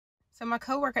So my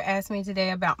coworker asked me today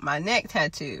about my neck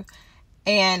tattoo,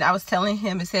 and I was telling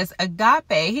him it says agape.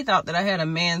 He thought that I had a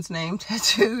man's name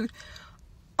tattooed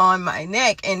on my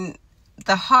neck, and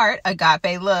the heart,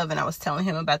 agape, love. And I was telling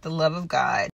him about the love of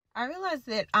God. I realized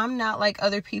that I'm not like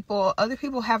other people. Other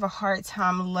people have a hard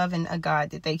time loving a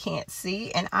God that they can't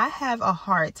see, and I have a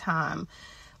hard time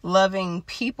loving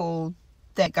people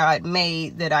that God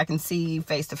made that I can see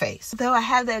face to face. Though I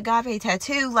have the agape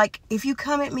tattoo, like if you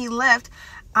come at me left,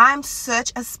 I'm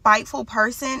such a spiteful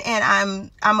person,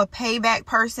 and I'm a payback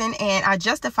person, and I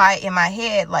justify it in my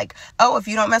head like, oh, if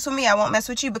you don't mess with me, I won't mess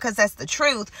with you, because that's the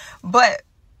truth. But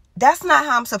that's not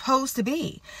how I'm supposed to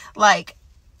be. Like,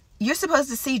 you're supposed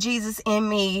to see Jesus in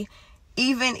me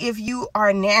even if you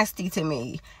are nasty to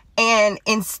me. And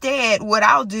instead, what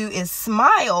I'll do is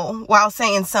smile while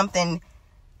saying something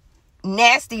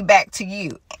nasty back to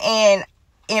you. And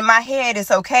in my head,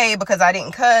 it's okay because I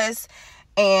didn't cuss,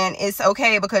 and it's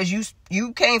okay because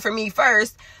you came for me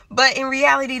first. But in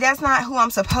reality, that's not who I'm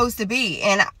supposed to be.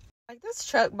 And like, this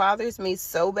truck bothers me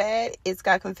so bad. It's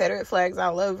got Confederate flags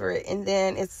all over it, and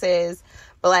then it says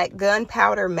Black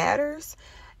Gunpowder Matters,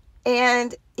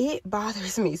 and it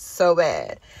bothers me so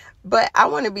bad. But I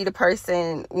want to be the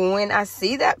person, when I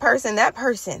see that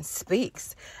person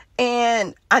speaks,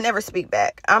 and I never speak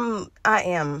back. I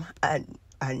am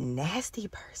a nasty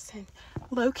person.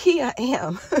 Low key, I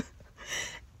am.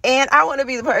 And I want to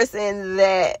be the person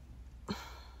that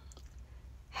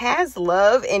has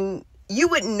love, and you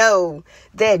would know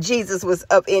that Jesus was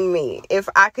up in me if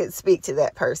I could speak to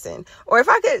that person, or if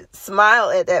I could smile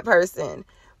at that person.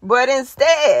 But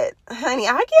instead, honey,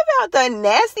 I give out the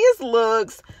nastiest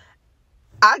looks.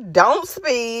 I don't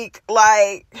speak.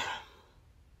 But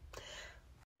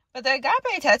the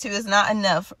agape tattoo is not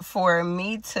enough for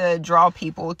me to draw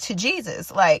people to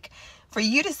Jesus. Like, for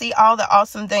you to see all the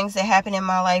awesome things that happen in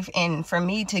my life, and for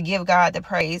me to give God the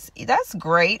praise, that's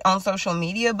great on social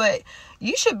media, but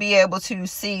you should be able to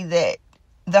see that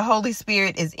the Holy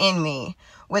Spirit is in me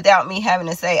without me having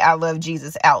to say I love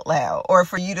Jesus out loud, or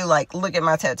for you to look at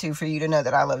my tattoo for you to know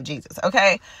that I love Jesus.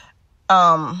 Okay.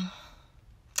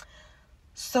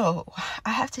 So I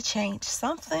have to change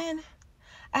something.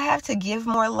 I have to give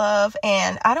more love,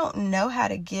 and I don't know how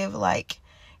to give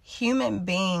human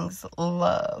beings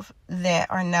love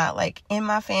that are not in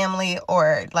my family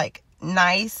or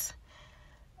nice.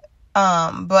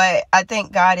 But I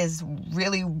think God is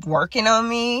really working on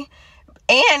me,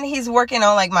 and he's working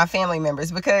on my family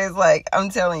members, because I'm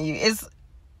telling you, it's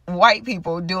white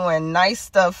people doing nice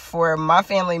stuff for my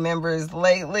family members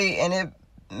lately, and it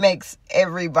makes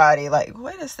everybody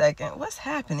wait a second, what's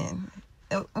happening?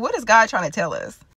 What is God trying to tell us?